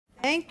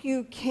Thank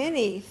you,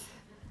 Kenny.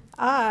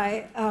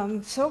 I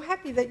am so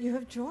happy that you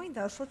have joined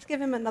us. Let's give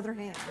him another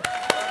hand.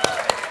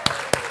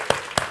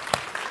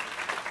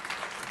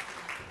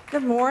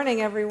 Good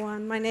morning,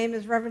 everyone. My name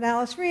is Reverend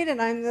Alice Reid,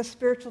 and I'm the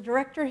spiritual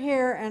director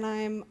here, and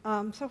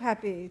I'm so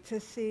happy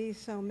to see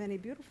so many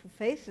beautiful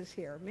faces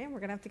here. Man, we're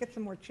going to have to get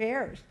some more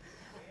chairs.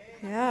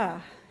 Yeah.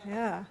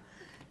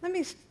 Let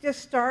me just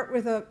start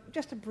with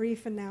just a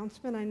brief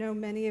announcement. I know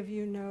many of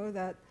you know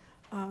that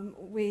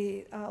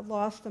we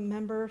lost a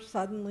member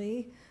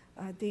suddenly,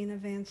 Dina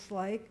Van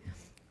Slyke.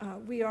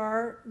 We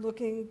are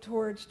looking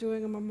towards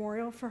doing a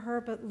memorial for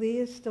her, but Lee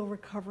is still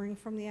recovering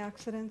from the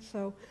accident,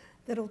 so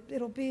it'll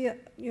be,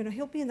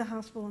 he'll be in the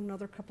hospital in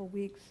another couple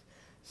weeks.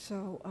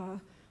 So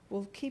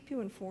we'll keep you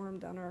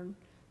informed on our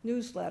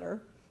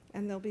newsletter,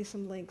 and there'll be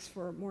some links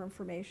for more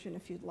information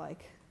if you'd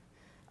like.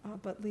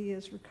 But Lee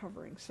is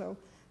recovering, so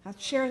I'll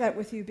share that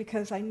with you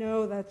because I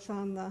know that's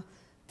on the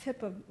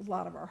tip of a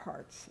lot of our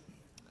hearts.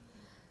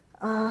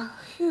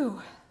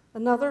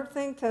 Another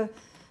thing to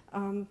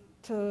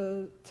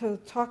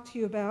talk to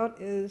you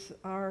about is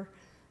our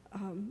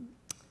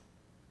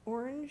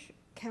Orange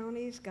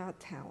County's Got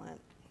Talent.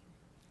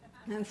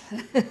 And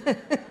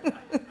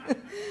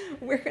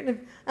we're going to,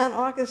 on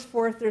August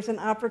 4th, there's an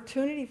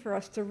opportunity for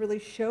us to really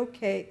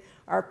showcase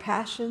our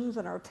passions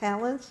and our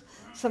talents.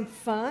 Some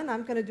fun.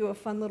 I'm going to do a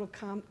fun little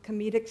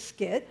comedic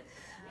skit.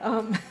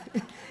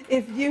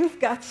 If you've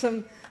got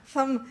some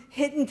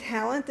hidden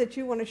talent that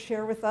you want to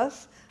share with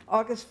us,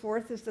 August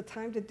 4th is the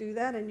time to do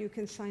that, and you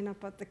can sign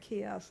up at the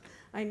kiosk.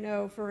 I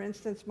know, for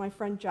instance, my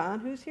friend John,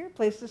 who's here,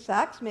 plays the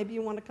sax. Maybe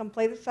you want to come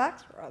play the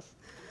sax for us.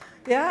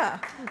 Yeah.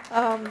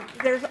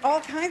 There's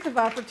all kinds of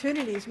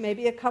opportunities.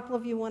 Maybe a couple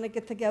of you want to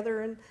get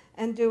together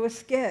and do a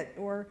skit.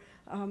 Or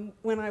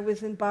when I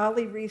was in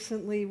Bali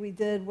recently, we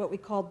did what we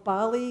called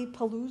Bali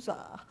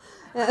Palooza.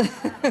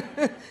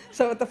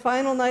 So at the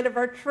final night of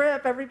our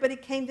trip, everybody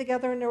came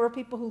together, and there were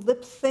people who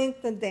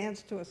lip-synced and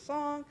danced to a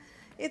song.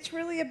 It's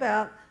really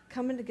about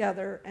coming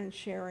together and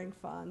sharing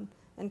fun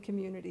and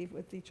community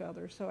with each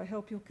other. So I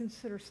hope you'll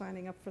consider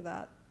signing up for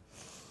that.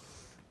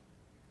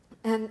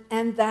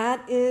 And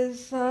that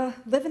is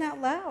living out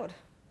loud.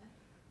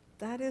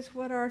 That is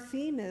what our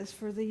theme is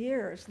for the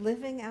year, is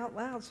living out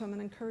loud. So I'm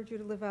going to encourage you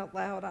to live out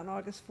loud on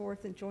August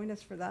 4th and join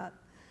us for that.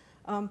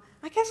 I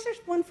guess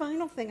there's one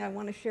final thing I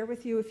want to share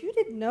with you. If you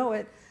didn't know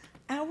it,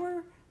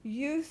 our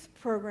youth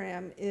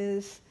program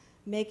is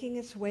making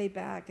its way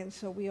back, and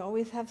so we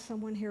always have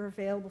someone here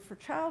available for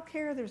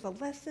childcare. There's a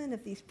lesson.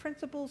 If these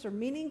principles are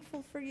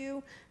meaningful for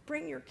you,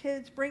 bring your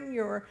kids, bring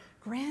your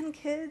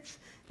grandkids.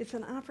 It's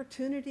an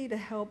opportunity to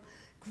help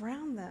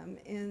ground them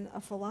in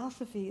a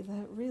philosophy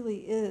that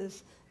really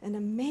is an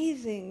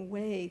amazing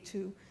way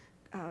to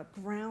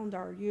ground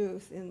our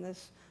youth in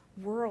this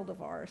world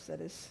of ours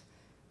that is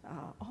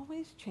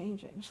always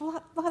changing. There's a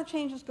lot of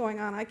changes going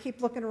on. I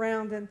keep looking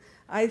around, and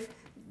I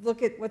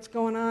look at what's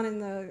going on in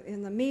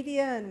the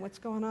media and what's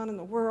going on in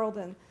the world,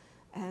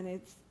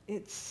 and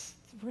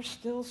we're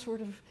still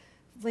sort of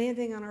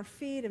landing on our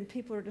feet, and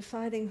people are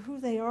deciding who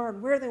they are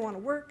and where they want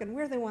to work and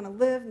where they want to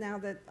live. Now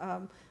that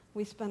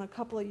we spent a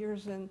couple of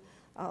years in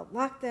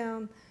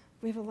lockdown,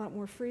 we have a lot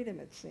more freedom,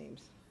 it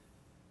seems,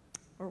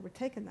 or we're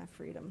taking that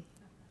freedom.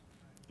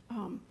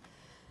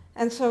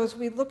 And so as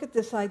we look at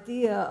this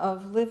idea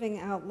of living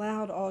out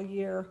loud all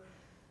year,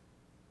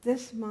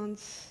 this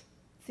month's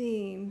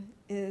theme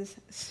is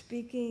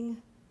speaking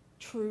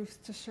truth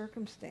to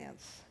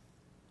circumstance.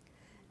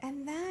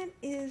 And that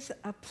is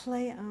a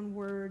play on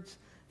words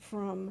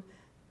from,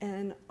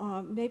 and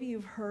maybe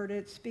you've heard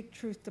it, speak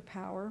truth to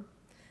power.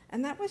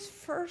 And that was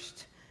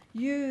first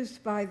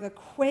used by the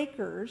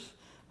Quakers,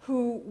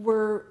 who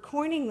were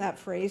coining that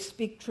phrase,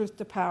 speak truth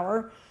to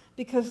power,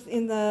 because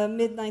in the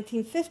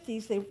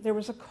mid-1950s, there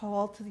was a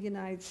call to the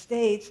United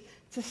States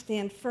to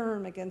stand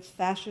firm against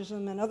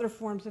fascism and other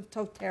forms of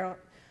too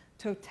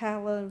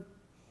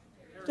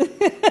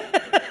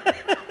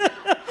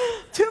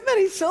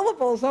many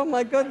syllables, oh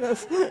my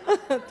goodness,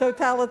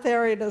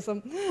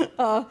 totalitarianism.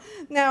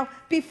 Now,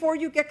 before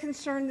you get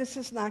concerned, this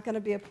is not going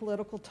to be a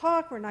political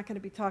talk. We're not going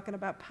to be talking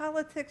about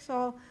politics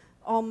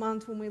all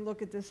month when we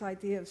look at this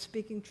idea of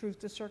speaking truth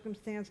to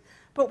circumstance,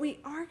 but we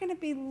are going to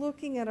be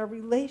looking at a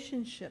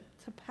relationship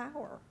to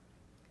power.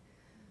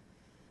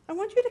 I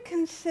want you to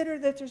consider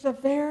that there's a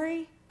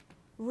very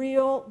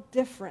real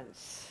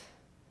difference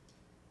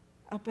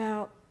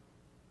about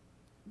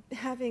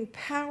having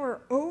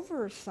power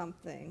over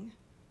something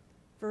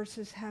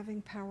versus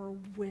having power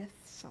with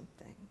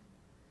something.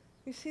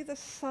 You see the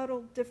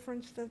subtle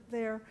difference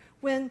there?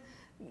 When,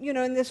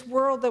 in this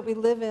world that we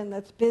live in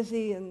that's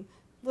busy and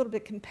a little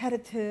bit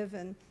competitive,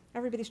 and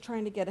everybody's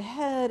trying to get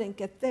ahead and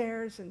get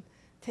theirs and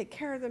take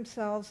care of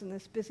themselves in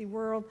this busy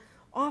world,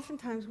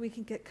 oftentimes we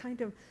can get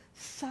kind of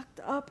sucked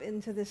up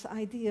into this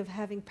idea of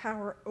having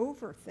power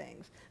over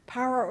things,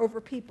 power over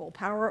people,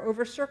 power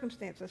over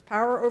circumstances,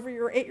 power over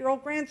your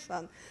 8-year-old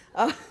grandson,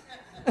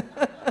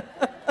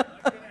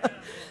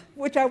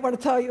 which I want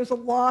to tell you is a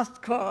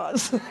lost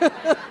cause.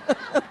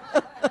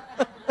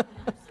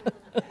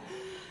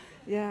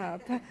 Yeah,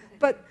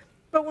 but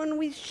But when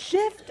we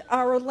shift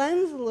our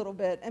lens a little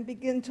bit and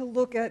begin to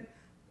look at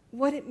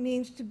what it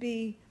means to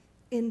be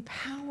in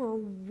power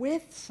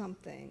with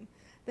something,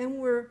 then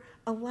we're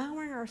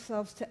allowing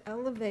ourselves to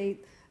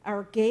elevate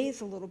our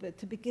gaze a little bit,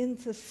 to begin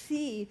to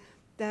see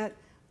that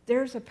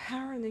there's a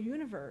power in the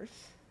universe.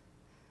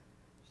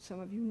 Some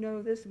of you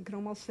know this and can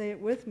almost say it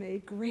with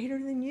me, greater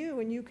than you,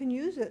 and you can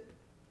use it.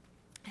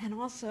 And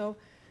also,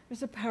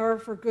 there's a power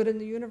for good in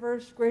the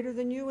universe greater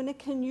than you, and it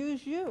can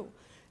use you.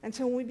 And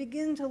so when we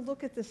begin to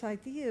look at this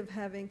idea of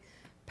having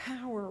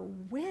power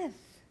with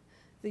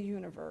the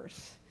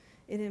universe,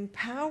 it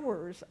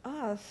empowers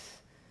us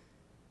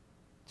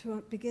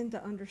to begin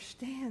to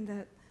understand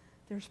that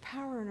there's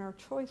power in our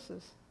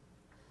choices.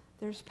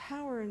 There's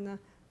power in the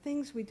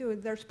things we do.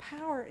 There's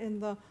power in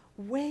the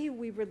way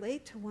we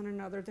relate to one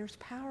another. There's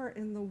power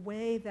in the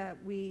way that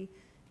we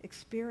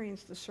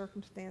experience the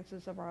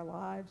circumstances of our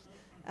lives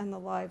and the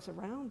lives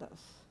around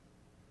us.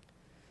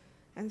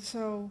 And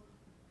so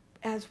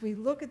as we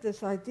look at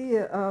this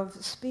idea of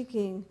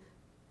speaking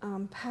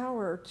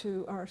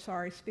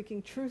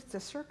speaking truth to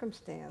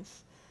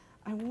circumstance,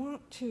 I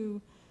want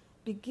to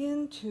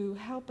begin to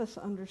help us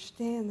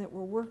understand that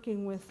we're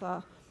working with,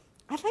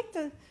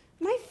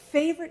 my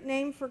favorite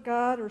name for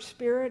God or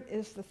spirit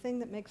is the thing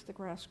that makes the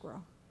grass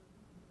grow.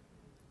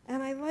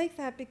 And I like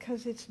that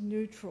because it's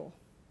neutral.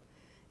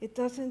 It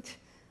doesn't,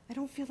 I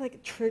don't feel like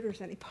it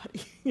triggers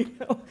anybody. You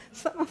know,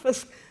 some of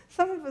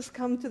us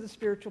come to the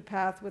spiritual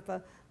path with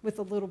a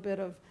little bit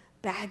of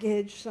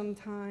baggage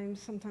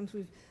sometimes. Sometimes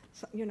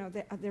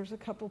there's a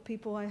couple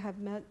people I have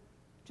met,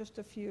 just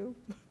a few,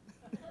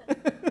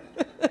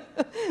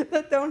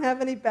 that don't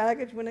have any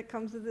baggage when it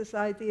comes to this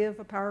idea of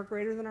a power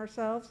greater than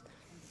ourselves.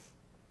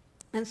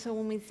 And so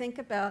when we think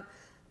about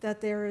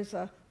that there is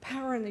a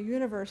power in the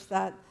universe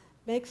that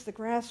makes the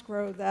grass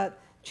grow, that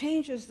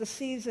changes the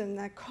season,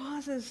 that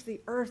causes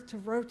the earth to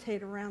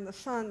rotate around the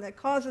sun, that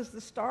causes the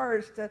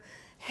stars to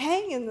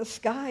hang in the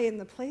sky in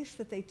the place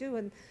that they do,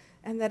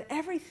 and that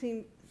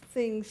everything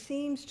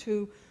seems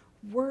to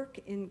work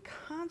in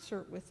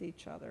concert with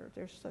each other.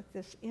 There's like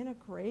this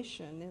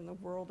integration in the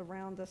world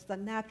around us, the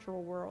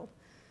natural world.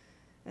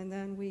 And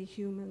then we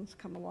humans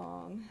come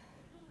along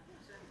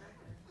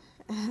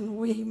and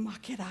we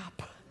muck it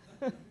up.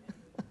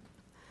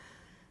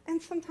 And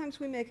sometimes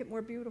we make it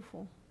more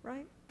beautiful,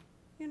 right?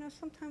 You know,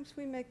 sometimes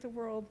we make the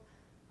world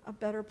a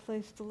better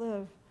place to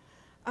live.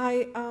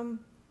 And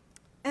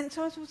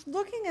so as I was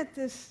looking at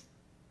this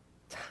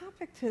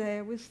topic today,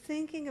 I was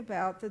thinking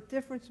about the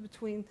difference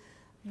between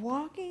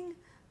walking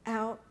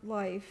out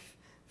life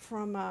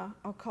from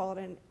I'll call it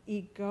an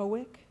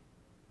egoic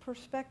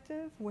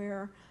perspective,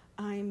 where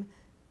I'm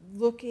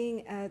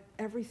looking at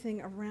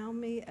everything around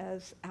me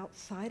as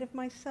outside of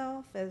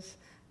myself, as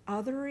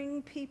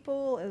othering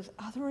people, as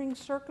othering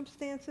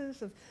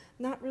circumstances, of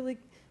not really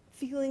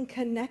feeling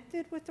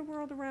connected with the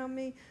world around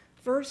me,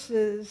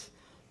 versus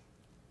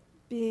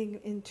being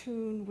in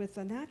tune with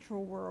the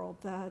natural world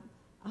that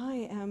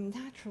I am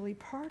naturally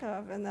part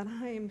of and that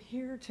I am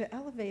here to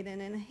elevate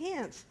and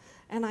enhance.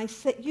 And I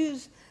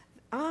use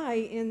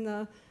I in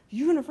the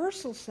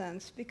universal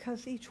sense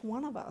because each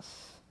one of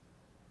us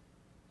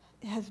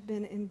has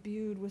been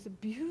imbued with a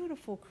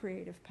beautiful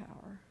creative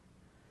power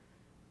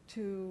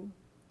to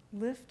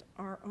lift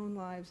our own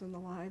lives and the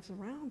lives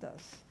around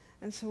us.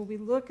 And so we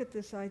look at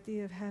this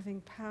idea of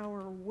having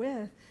power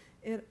with,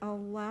 it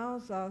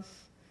allows us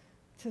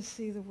to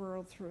see the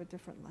world through a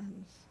different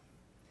lens.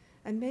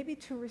 And maybe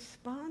to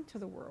respond to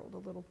the world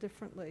a little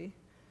differently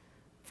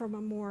from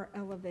a more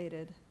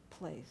elevated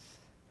place.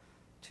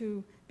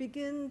 To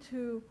begin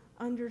to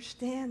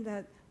understand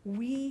that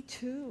we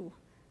too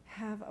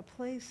have a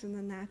place in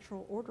the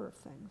natural order of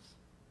things.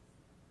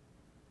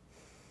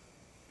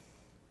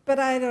 But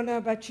I don't know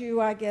about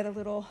you, I get a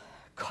little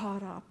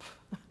caught up.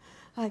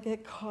 I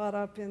get caught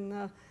up in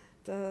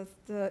the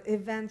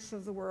events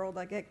of the world.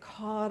 I get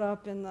caught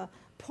up in the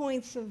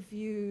points of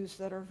views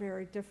that are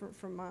very different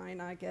from mine.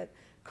 I get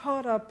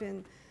caught up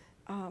in,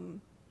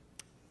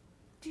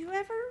 do you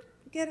ever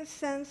get a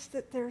sense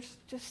that there's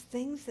just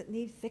things that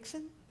need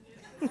fixing?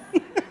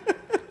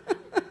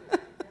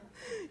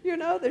 You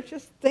know, there's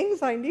just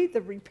things I need to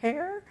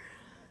repair.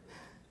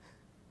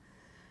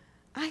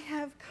 I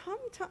have come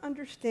to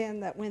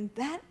understand that when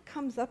that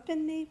comes up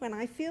in me, when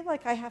I feel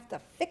like I have to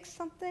fix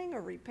something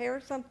or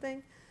repair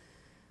something,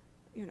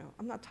 you know,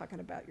 I'm not talking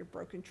about your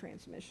broken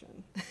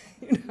transmission,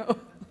 you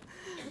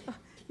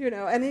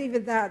know, and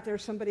even that,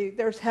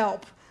 there's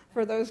help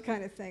for those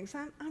kind of things.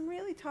 I'm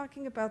really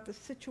talking about the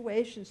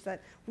situations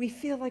that we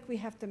feel like we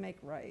have to make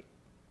right.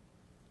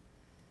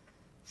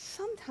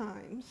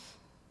 Sometimes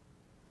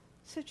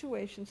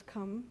situations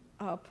come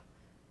up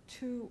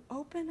to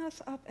open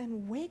us up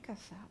and wake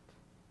us up.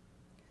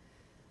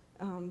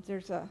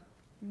 There's a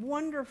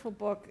wonderful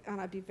book, and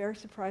I'd be very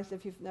surprised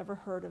if you've never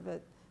heard of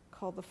it,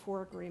 called The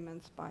Four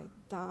Agreements by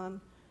Don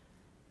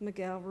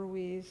Miguel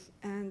Ruiz.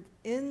 And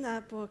in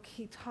that book,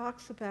 he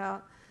talks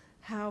about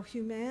how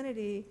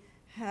humanity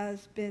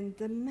has been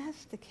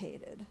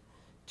domesticated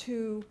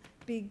to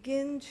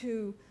begin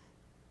to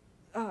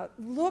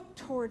look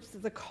towards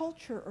the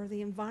culture or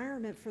the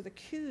environment for the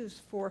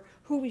cues for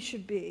who we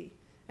should be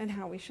and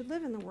how we should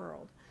live in the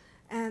world.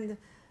 And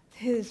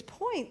his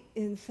point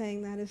in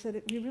saying that is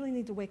that we really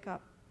need to wake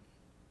up.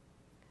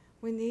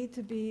 We need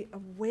to be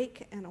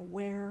awake and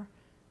aware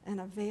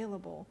and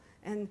available.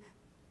 And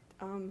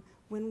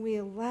when we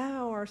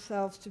allow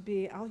ourselves to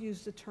be, I'll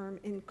use the term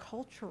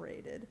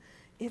enculturated,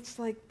 it's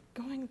like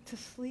going to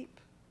sleep.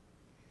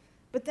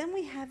 But then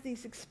we have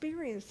these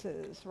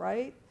experiences,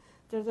 right?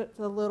 They're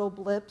the little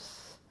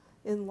blips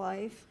in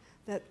life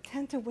that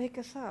tend to wake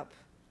us up.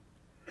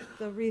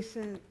 The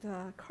recent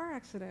car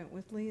accident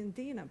with Lee and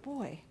Dina,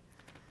 boy,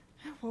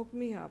 that woke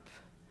me up.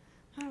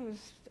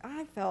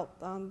 I felt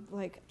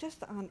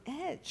just on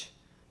edge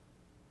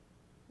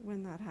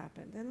when that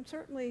happened. And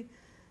certainly,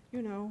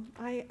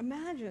 I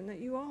imagine that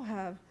you all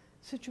have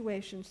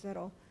situations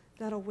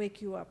that'll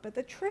wake you up. But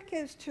the trick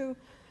is to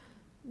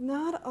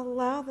not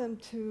allow them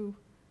to.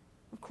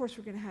 Of course,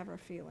 we're going to have our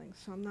feelings,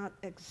 so I'm not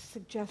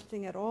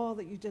suggesting at all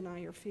that you deny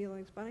your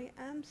feelings, but I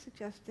am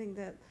suggesting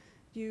that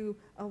you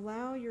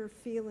allow your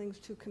feelings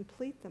to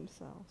complete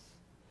themselves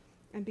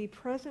and be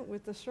present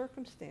with the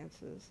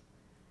circumstances,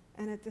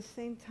 and at the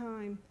same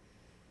time,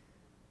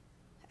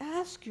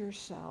 ask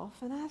yourself,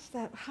 and ask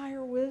that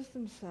higher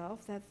wisdom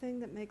self, that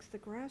thing that makes the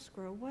grass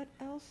grow, what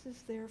else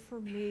is there for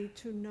me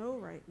to know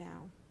right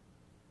now?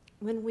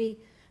 When we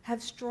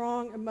have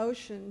strong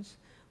emotions,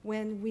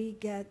 when we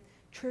get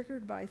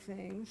triggered by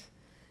things,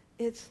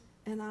 it's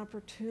an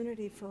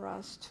opportunity for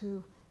us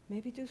to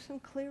maybe do some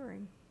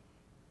clearing.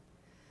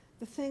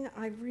 The thing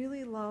I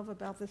really love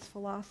about this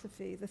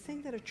philosophy, the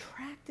thing that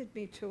attracted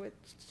me to it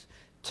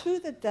to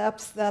the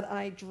depths that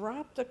I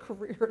dropped a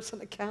career as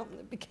an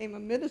accountant and became a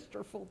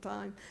minister full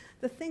time,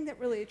 the thing that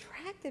really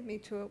attracted me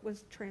to it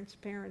was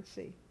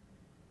transparency.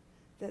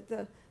 That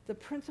the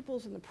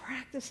principles and the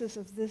practices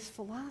of this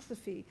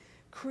philosophy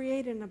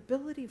create an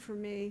ability for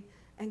me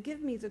and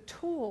give me the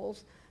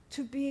tools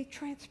to be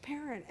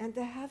transparent and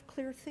to have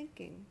clear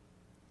thinking.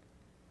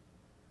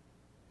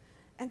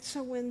 And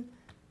so when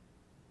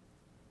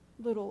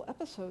little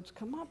episodes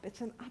come up,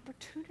 it's an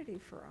opportunity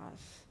for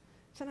us.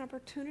 It's an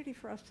opportunity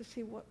for us to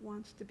see what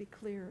wants to be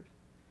cleared.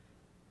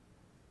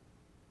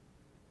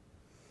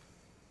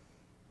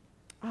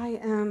 I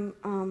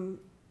am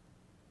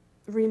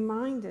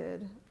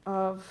reminded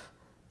of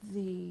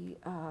the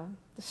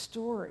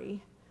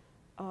story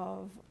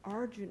of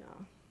Arjuna.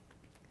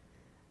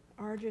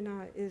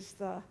 Arjuna is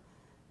the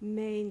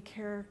main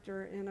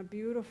character in a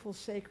beautiful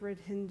sacred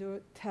Hindu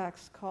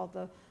text called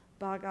the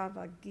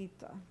Bhagavad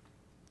Gita.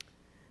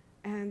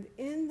 And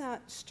in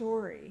that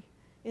story,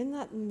 in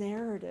that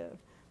narrative,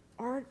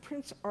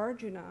 Prince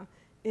Arjuna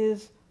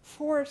is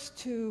forced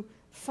to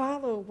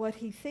follow what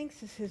he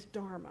thinks is his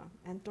dharma,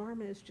 and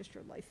dharma is just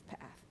your life path.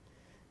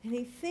 And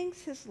he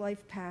thinks his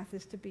life path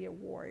is to be a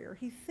warrior.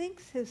 He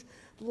thinks his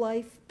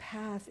life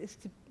path is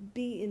to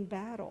be in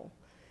battle.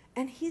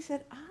 And he's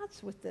at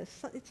odds with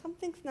this.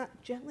 Something's not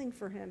gelling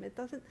for him.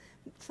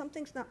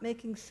 Something's not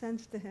making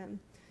sense to him.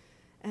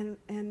 And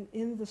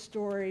in the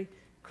story,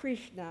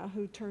 Krishna,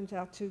 who turns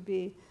out to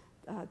be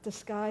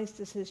disguised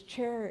as his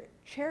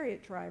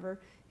chariot driver,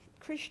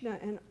 Krishna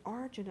and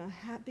Arjuna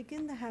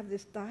begin to have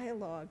this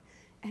dialogue.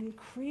 And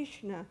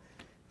Krishna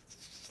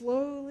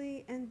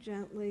slowly and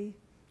gently,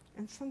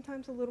 and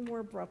sometimes a little more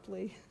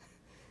abruptly,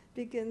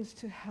 begins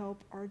to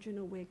help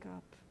Arjuna wake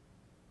up.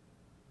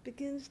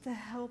 Begins to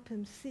help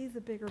him see the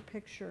bigger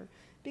picture,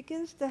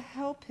 begins to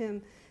help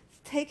him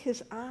take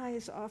his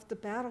eyes off the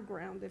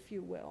battleground, if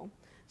you will,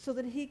 so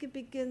that he could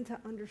begin to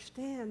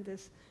understand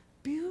this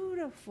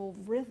beautiful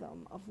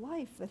rhythm of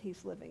life that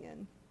he's living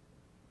in.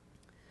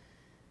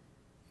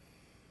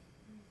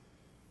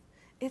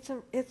 It's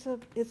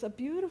a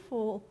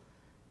beautiful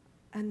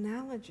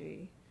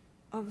analogy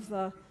of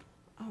the,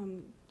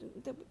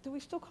 do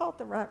we still call it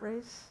the rat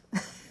race?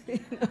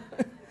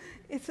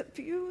 It's a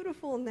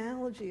beautiful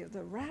analogy of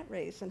the rat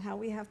race and how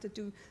we have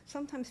to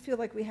sometimes feel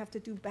like we have to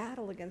do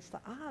battle against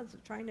the odds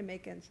of trying to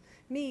make ends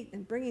meet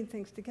and bringing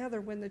things together,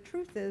 when the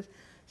truth is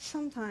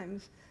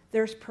sometimes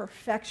there's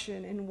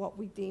perfection in what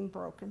we deem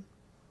broken.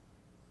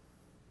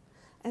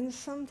 And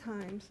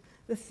sometimes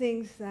the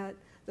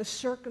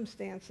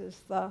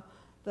circumstances,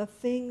 the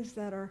things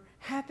that are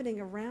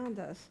happening around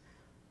us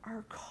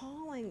are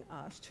calling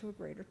us to a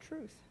greater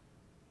truth.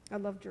 I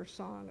loved your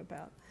song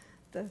about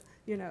the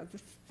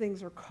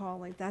things are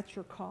calling, that's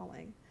your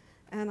calling.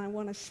 And I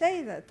want to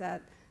say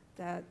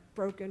that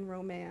broken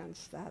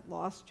romance, that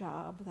lost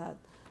job, that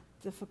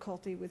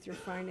difficulty with your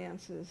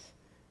finances,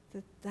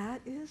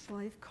 that is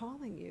life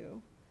calling you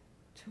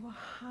to a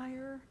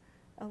higher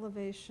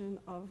elevation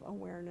of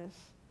awareness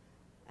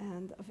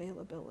and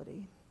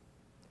availability.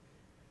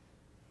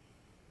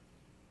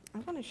 I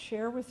want to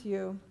share with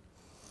you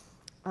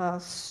a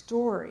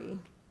story.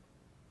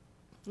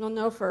 Well,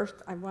 no, first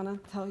I want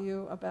to tell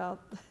you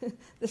about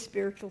the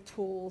spiritual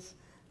tools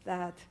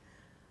that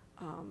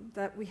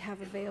we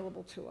have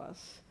available to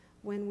us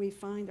when we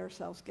find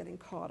ourselves getting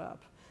caught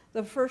up.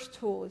 The first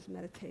tool is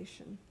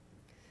meditation.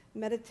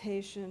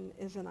 Meditation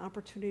is an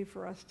opportunity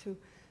for us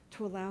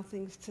to allow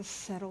things to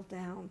settle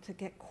down, to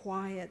get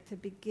quiet, to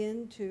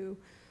begin to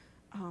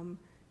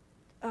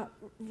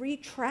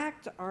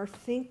retract our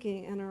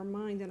thinking and our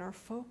mind and our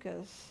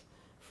focus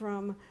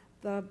from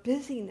the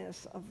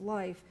busyness of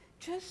life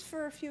just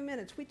for a few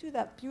minutes. We do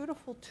that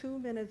beautiful 2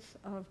 minutes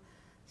of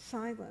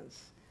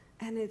silence,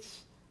 and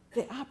it's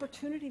the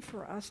opportunity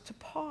for us to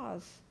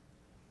pause.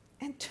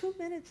 And 2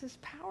 minutes is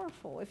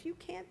powerful. If you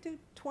can't do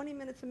 20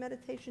 minutes of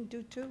meditation,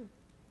 do 2.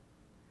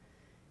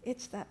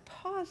 It's that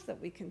pause that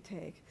we can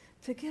take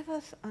to give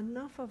us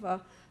enough of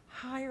a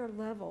higher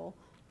level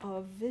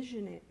of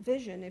vision,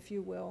 if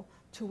you will,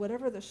 to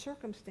whatever the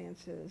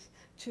circumstance is,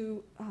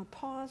 to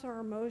pause our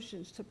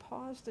emotions, to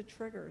pause the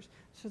triggers,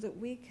 so that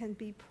we can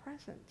be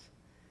present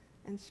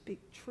and speak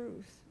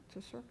truth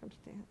to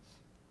circumstance.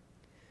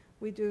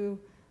 We do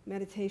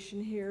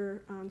meditation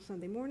here on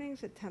Sunday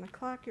mornings at 10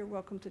 o'clock. You're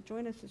welcome to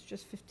join us. It's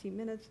just 15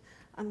 minutes.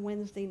 On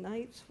Wednesday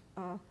nights,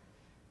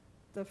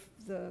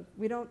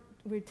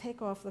 we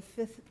take off the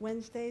 5th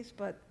Wednesdays,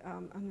 but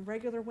on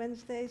regular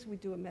Wednesdays, we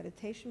do a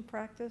meditation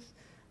practice.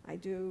 I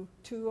do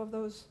 2 of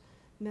those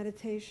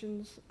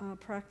meditations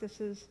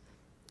practices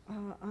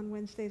on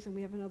Wednesdays, and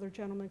we have another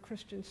gentleman,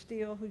 Christian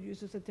Steele, who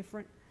uses a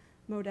different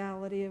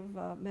modality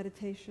of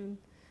meditation.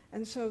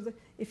 And so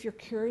if you're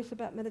curious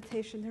about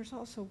meditation, there's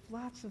also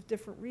lots of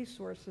different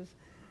resources.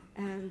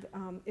 And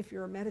if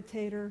you're a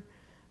meditator,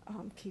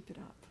 keep it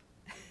up.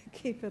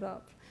 Keep it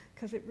up,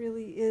 because it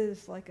really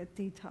is like a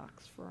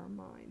detox for our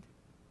mind.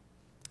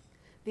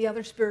 The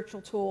other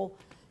spiritual tool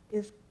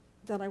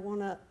that I want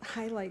to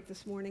highlight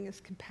this morning is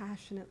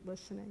compassionate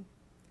listening.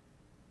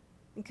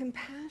 And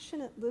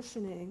compassionate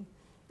listening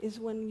is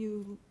when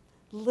you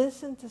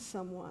listen to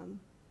someone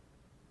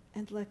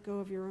and let go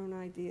of your own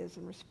ideas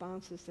and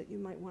responses that you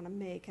might want to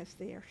make as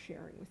they are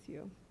sharing with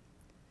you.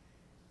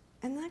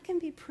 And that can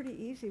be pretty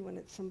easy when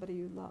it's somebody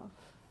you love.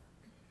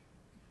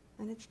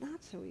 And it's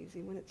not so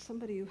easy when it's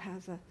somebody who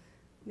has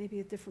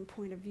maybe a different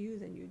point of view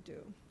than you do.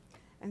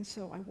 And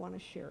so I want to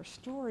share a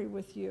story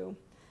with you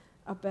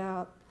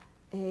about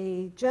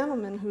a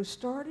gentleman who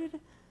started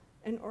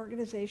an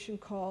organization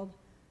called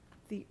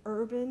the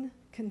Urban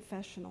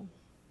Confessional.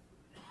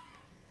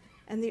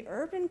 And the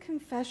Urban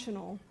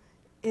Confessional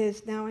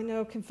is, now I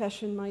know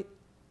confession might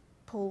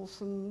pull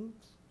some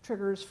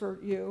triggers for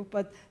you,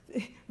 but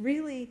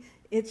really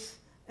it's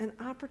an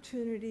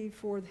opportunity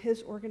for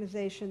his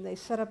organization. They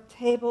set up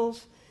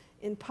tables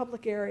in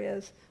public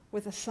areas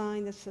with a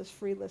sign that says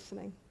free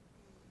listening.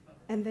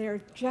 And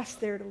they're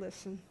just there to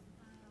listen.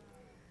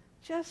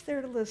 Just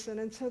there to listen.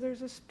 And so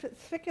there's this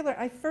particular,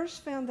 I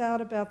first found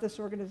out about this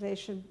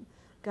organization,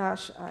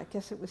 gosh, I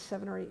guess it was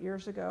 7 or 8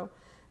 years ago.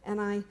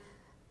 And I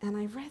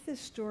read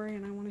this story,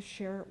 and I want to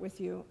share it with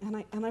you.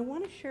 And I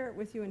want to share it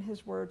with you in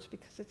his words,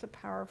 because it's a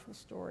powerful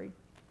story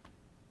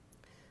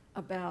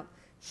about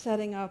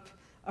setting up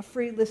a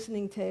free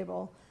listening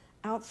table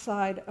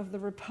outside of the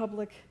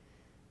Republican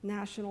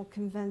National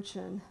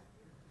Convention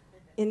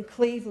in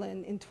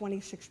Cleveland in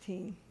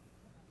 2016.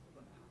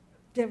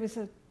 That was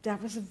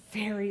a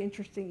very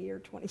interesting year,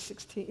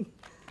 2016.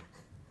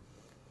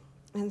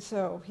 And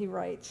so he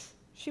writes,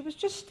 "She was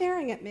just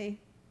staring at me.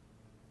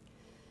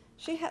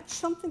 She had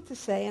something to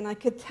say, and I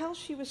could tell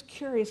she was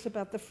curious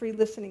about the free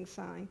listening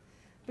sign,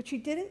 but she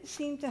didn't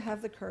seem to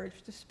have the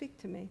courage to speak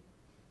to me.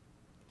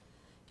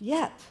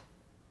 Yet,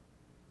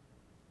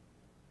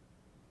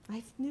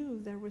 I knew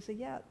there was a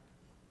yet.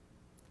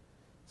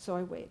 So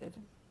I waited.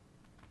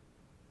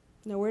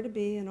 Nowhere to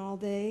be and all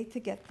day to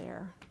get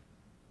there,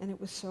 and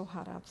it was so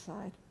hot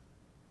outside.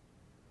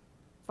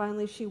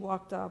 Finally, she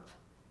walked up,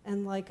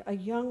 and like a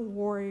young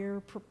warrior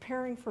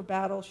preparing for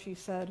battle, she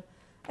said,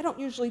 'I don't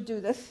usually do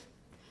this,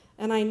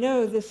 and I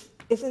know this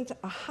isn't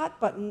a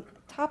hot-button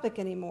topic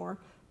anymore,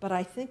 but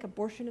I think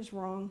abortion is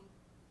wrong.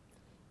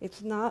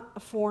 It's not a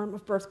form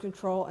of birth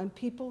control, and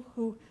people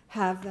who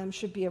have them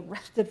should be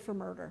arrested for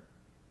murder.'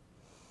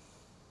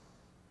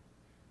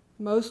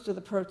 Most of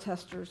the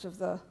protesters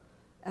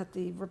at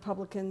the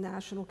Republican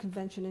National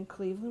Convention in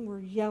Cleveland were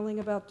yelling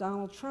about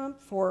Donald Trump,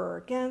 for or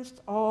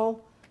against,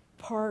 all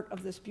part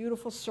of this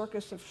beautiful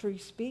circus of free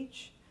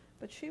speech,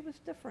 but she was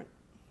different.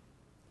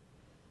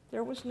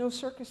 There was no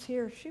circus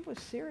here. She was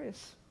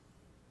serious.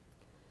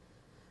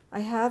 I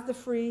had the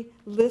free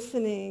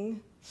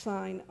listening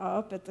sign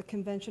up at the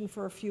convention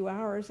for a few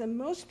hours, and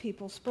most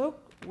people spoke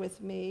with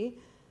me,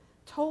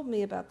 told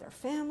me about their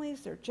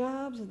families, their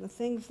jobs, and the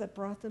things that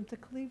brought them to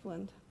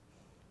Cleveland.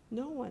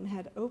 No one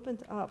had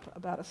opened up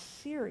about a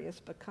serious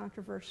but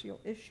controversial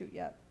issue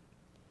yet.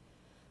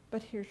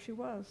 But here she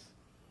was.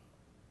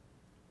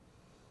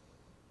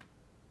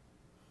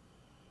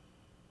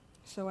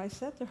 So I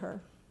said to her,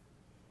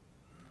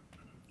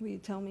 'Will you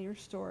tell me your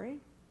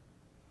story?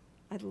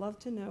 I'd love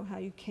to know how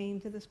you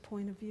came to this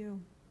point of view.'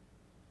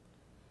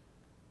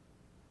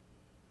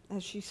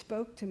 As she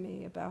spoke to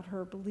me about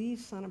her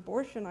beliefs on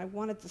abortion, I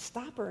wanted to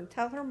stop her and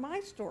tell her my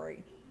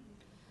story.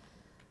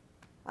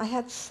 I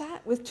had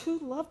sat with 2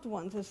 loved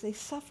ones as they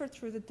suffered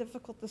through the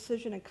difficult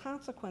decision and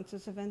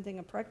consequences of ending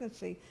a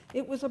pregnancy.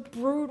 It was a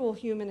brutal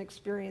human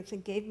experience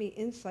and gave me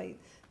insight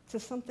to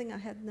something I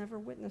had never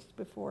witnessed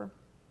before.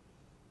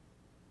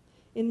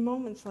 In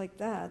moments like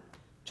that,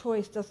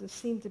 choice doesn't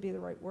seem to be the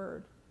right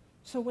word.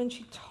 So when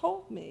she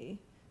told me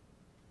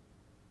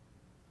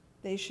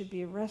they should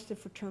be arrested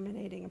for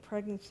terminating a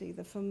pregnancy,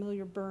 the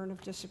familiar burn of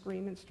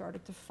disagreement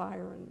started to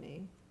fire in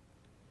me.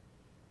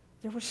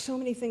 There were so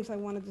many things I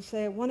wanted to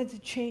say. I wanted to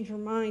change her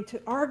mind,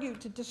 to argue,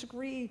 to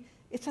disagree.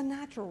 It's a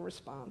natural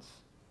response.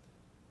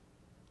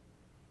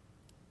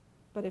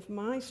 But if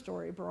my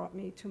story brought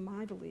me to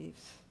my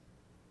beliefs,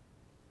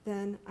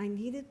 then I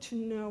needed to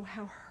know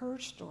how her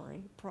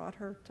story brought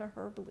her to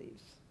her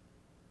beliefs.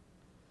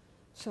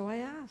 So I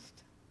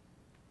asked,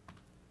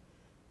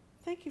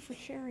 "Thank you for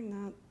sharing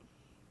that.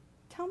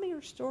 Tell me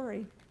your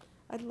story.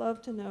 I'd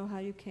love to know how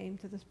you came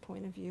to this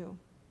point of view."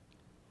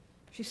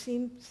 She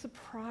seemed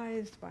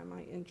surprised by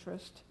my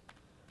interest.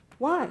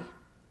 "Why?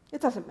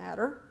 It doesn't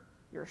matter.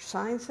 Your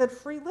sign said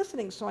free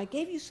listening, so I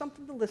gave you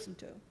something to listen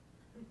to."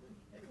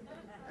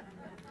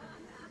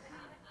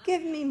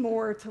 "Give me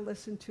more to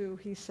listen to,"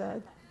 he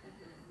said.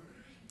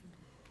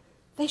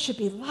 "They should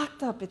be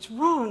locked up. It's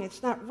wrong.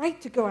 It's not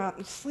right to go out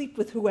and sleep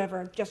with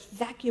whoever and just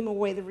vacuum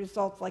away the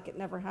results like it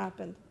never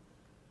happened."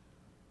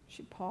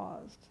 She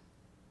paused,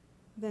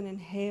 then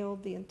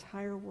inhaled the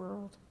entire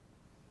world.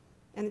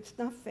 "And it's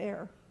not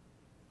fair.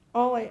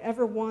 All I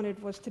ever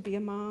wanted was to be a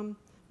mom.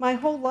 My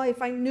whole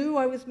life, I knew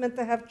I was meant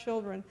to have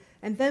children.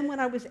 And then when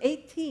I was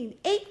 18,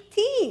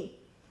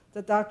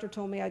 the doctor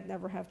told me I'd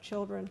never have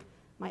children.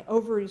 My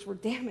ovaries were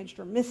damaged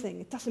or missing.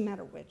 It doesn't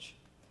matter which.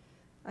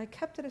 I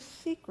kept it a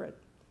secret.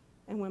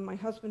 And when my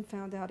husband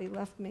found out, he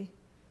left me.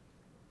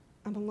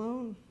 I'm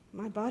alone.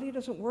 My body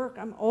doesn't work.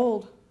 I'm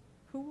old.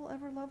 Who will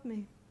ever love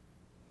me?"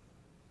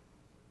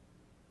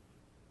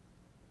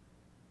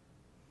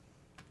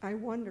 I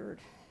wondered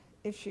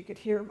if she could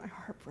hear my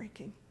heart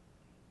breaking.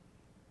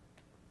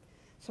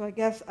 So I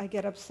guess I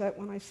get upset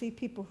when I see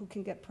people who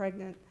can get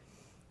pregnant,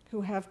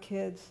 who have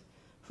kids,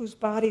 whose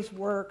bodies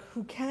work,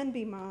 who can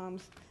be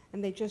moms,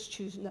 and they just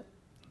choose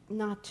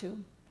not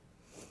to.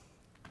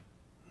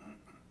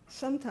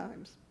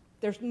 Sometimes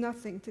there's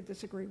nothing to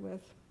disagree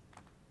with.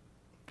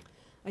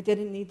 I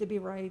didn't need to be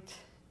right.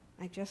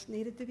 I just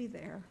needed to be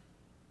there.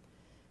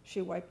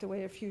 She wiped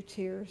away a few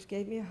tears,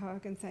 gave me a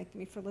hug, and thanked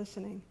me for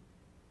listening.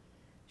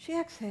 She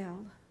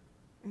exhaled,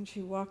 and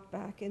she walked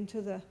back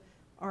into the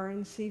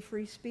RNC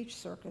free speech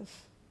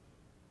circus.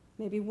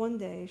 Maybe one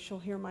day she'll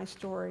hear my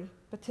story,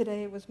 but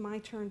today it was my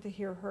turn to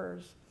hear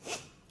hers,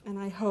 and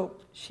I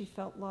hope she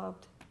felt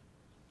loved.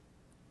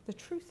 The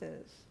truth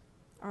is,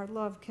 our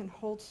love can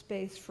hold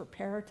space for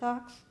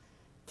paradox,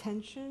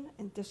 tension,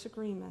 and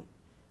disagreement.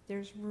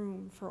 There's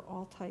room for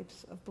all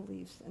types of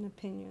beliefs and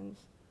opinions.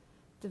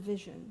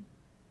 Division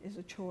is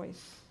a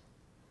choice.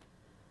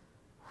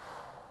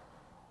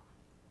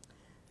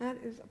 That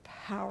is a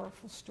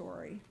powerful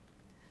story.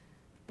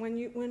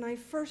 When I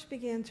first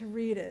began to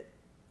read it,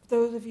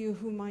 those of you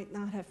who might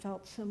not have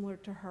felt similar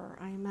to her,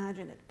 I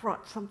imagine it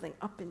brought something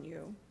up in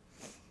you.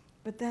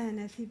 But then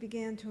as he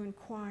began to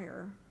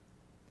inquire,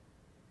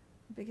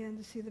 he began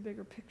to see the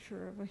bigger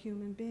picture of a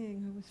human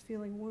being who was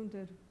feeling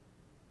wounded.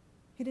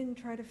 He didn't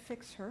try to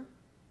fix her.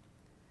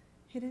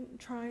 He didn't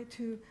try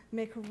to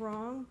make her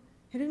wrong.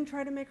 He didn't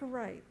try to make her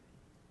right.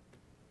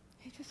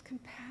 He just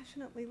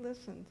compassionately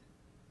listened.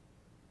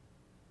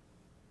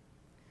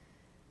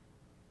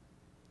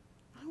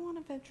 I want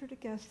to venture to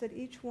guess that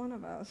each one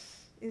of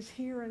us is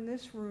here in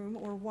this room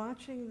or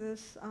watching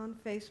this on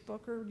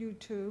Facebook or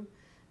YouTube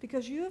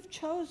because you have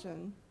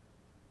chosen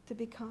to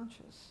be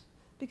conscious,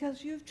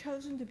 because you've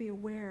chosen to be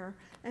aware,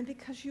 and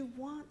because you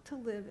want to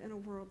live in a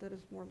world that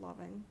is more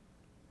loving.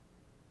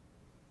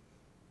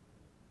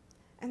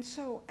 And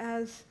so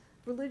as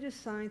religious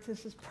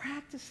scientists, as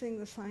practicing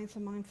the science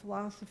of mind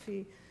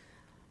philosophy,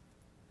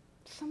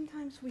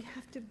 sometimes we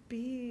have to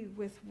be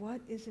with what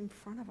is in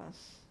front of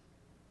us,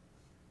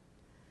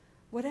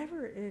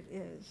 whatever it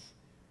is.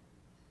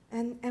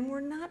 And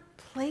we're not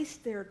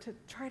placed there to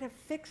try to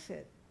fix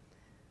it.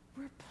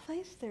 We're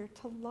placed there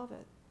to love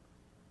it.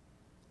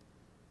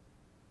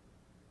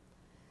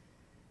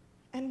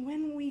 And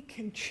when we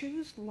can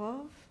choose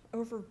love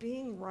over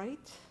being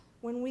right,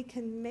 when we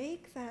can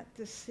make that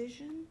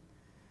decision,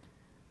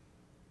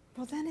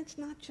 well, then it's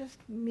not just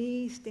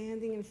me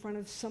standing in front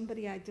of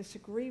somebody I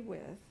disagree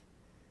with.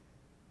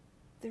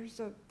 There's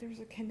a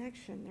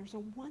connection, there's a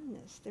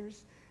oneness,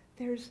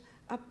 there's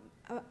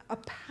a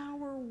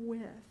power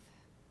with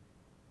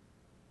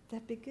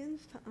that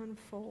begins to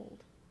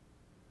unfold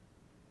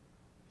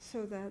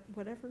so that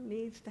whatever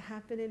needs to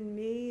happen in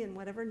me and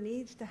whatever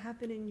needs to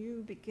happen in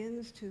you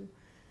begins to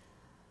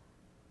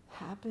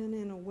happen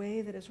in a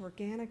way that is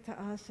organic to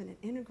us and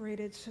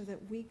integrated so that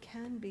we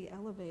can be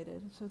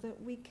elevated, so that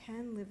we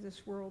can live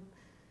this world,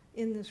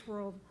 in this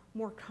world,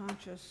 more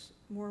conscious,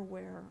 more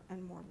aware,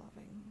 and more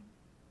loving.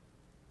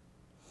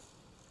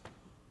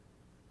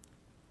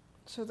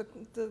 So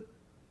the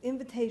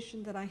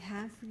invitation that I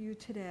have for you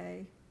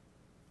today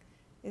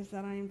is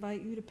that I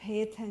invite you to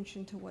pay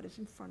attention to what is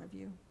in front of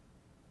you.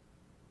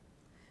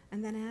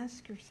 And then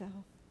ask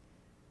yourself,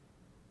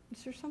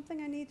 is there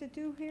something I need to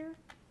do here?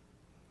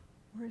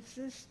 Or is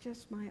this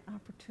just my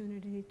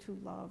opportunity to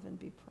love and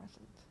be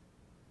present?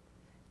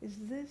 Is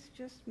this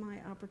just my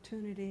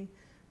opportunity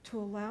to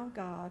allow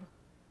God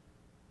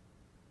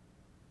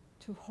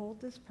to hold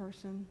this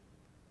person,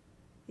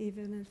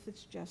 even if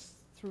it's just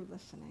through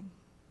listening,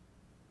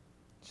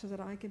 so that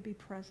I can be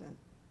present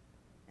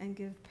and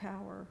give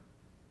power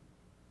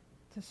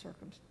to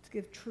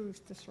give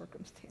truth to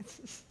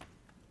circumstances?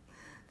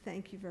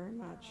 Thank you very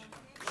much.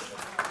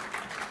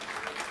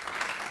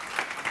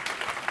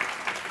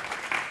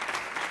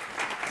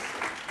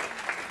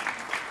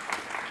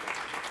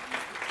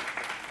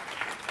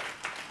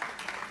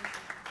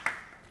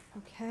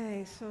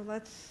 Okay, so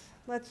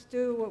let's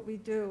do what we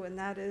do, and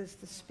that is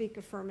to speak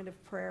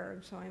affirmative prayer.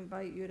 And so I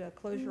invite you to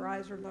close your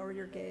eyes or lower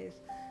your gaze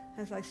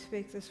as I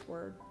speak this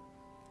word.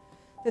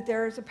 That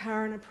there is a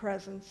power and a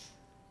presence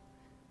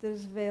that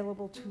is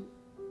available to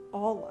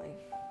all life.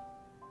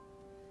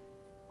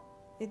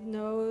 It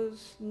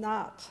knows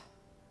not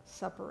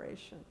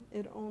separation.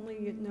 It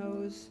only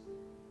knows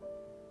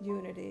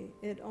unity.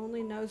 It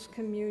only knows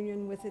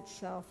communion with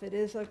itself. It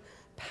is a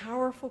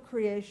powerful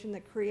creation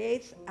that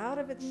creates out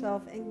of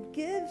itself and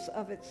gives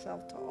of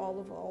itself to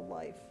all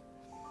life.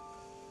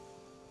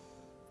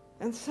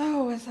 And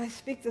so as I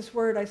speak this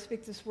word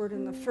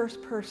in the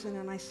first person,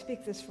 and I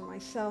speak this for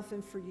myself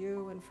and for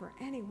you and for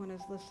anyone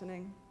who's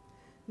listening,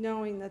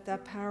 knowing that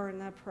that power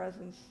and that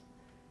presence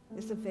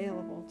is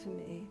available to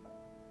me.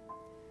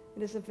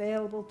 It is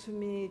available to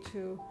me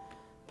to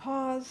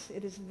pause.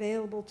 It is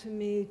available to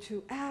me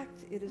to act.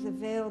 It is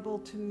available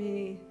to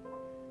me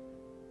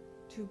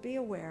to be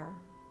aware.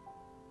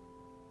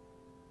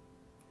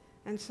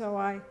 And so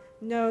I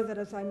know that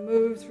as I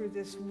move through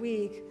this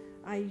week,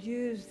 I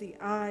use the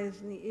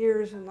eyes and the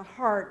ears and the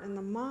heart and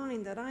the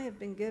mind that I have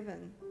been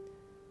given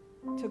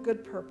to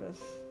good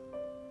purpose,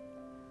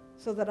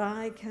 so that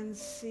I can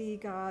see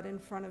God in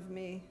front of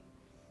me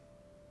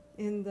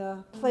in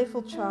the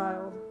playful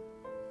child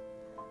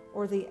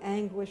or the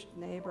anguished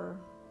neighbor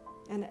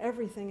and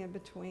everything in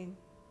between.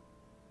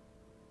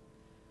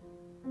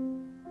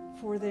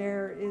 For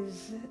there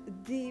is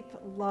deep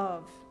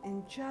love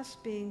in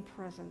just being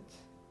present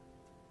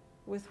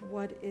with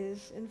what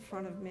is in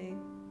front of me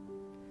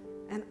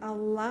and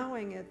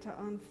allowing it to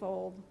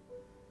unfold,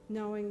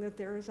 knowing that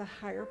there is a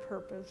higher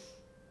purpose,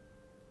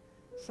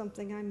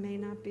 something I may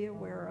not be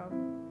aware of.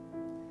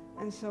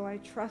 And so I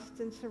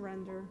trust and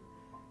surrender,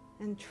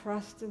 and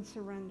trust and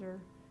surrender,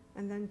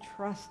 and then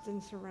trust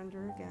and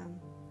surrender again,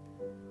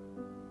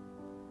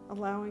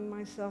 allowing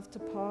myself to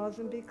pause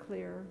and be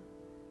clear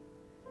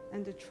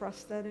and to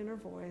trust that inner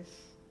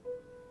voice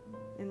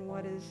in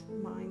what is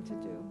mine to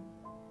do.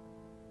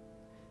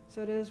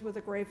 So it is with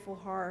a grateful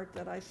heart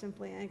that I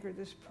simply anchor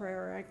this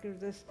prayer, anchor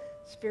this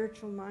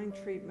spiritual mind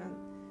treatment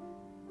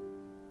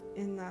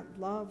in that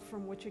love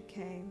from which it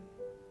came,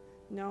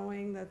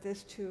 knowing that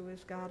this too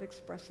is God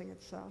expressing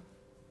itself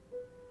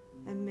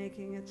and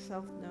making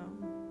itself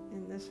known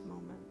in this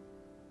moment.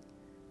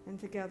 And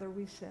together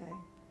we say,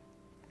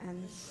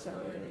 and so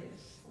it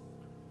is.